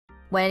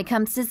When it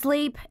comes to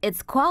sleep,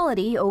 it's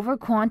quality over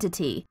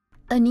quantity.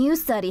 A new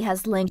study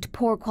has linked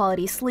poor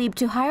quality sleep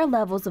to higher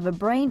levels of a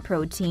brain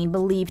protein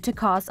believed to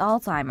cause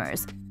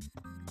Alzheimer's.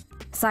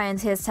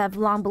 Scientists have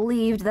long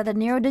believed that the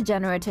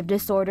neurodegenerative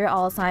disorder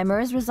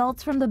Alzheimer's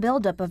results from the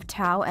buildup of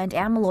tau and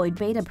amyloid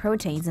beta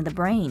proteins in the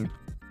brain.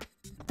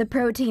 The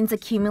proteins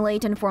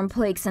accumulate and form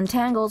plaques and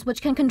tangles,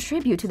 which can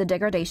contribute to the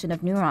degradation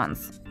of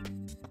neurons.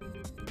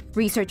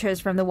 Researchers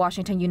from the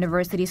Washington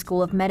University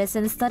School of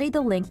Medicine studied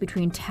the link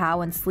between tau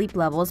and sleep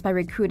levels by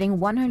recruiting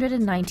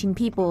 119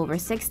 people over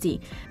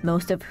 60,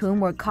 most of whom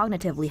were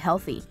cognitively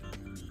healthy.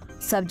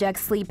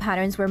 Subjects' sleep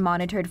patterns were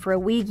monitored for a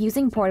week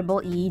using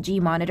portable EEG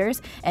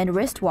monitors and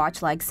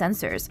wristwatch-like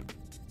sensors.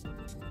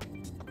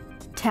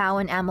 Tau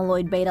and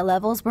amyloid beta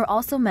levels were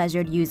also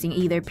measured using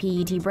either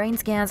PET brain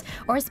scans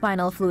or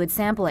spinal fluid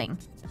sampling.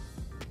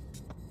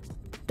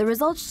 The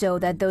results show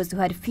that those who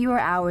had fewer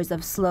hours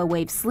of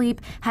slow-wave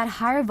sleep had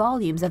higher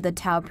volumes of the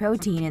tau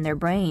protein in their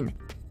brain.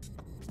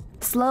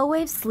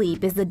 Slow-wave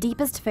sleep is the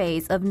deepest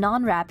phase of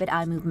non-rapid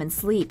eye movement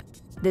sleep.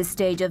 This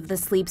stage of the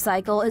sleep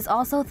cycle is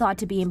also thought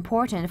to be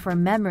important for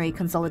memory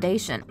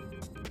consolidation.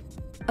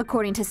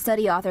 According to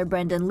study author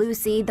Brendan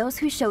Lucy, those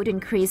who showed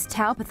increased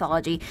tau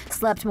pathology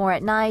slept more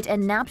at night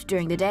and napped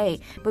during the day,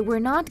 but were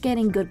not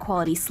getting good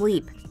quality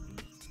sleep.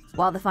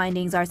 While the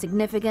findings are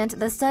significant,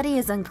 the study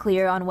is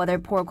unclear on whether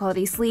poor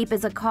quality sleep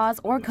is a cause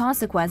or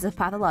consequence of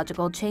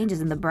pathological changes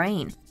in the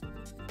brain.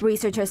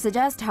 Researchers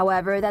suggest,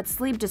 however, that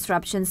sleep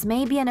disruptions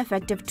may be an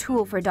effective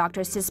tool for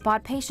doctors to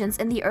spot patients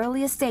in the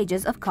earliest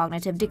stages of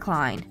cognitive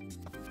decline.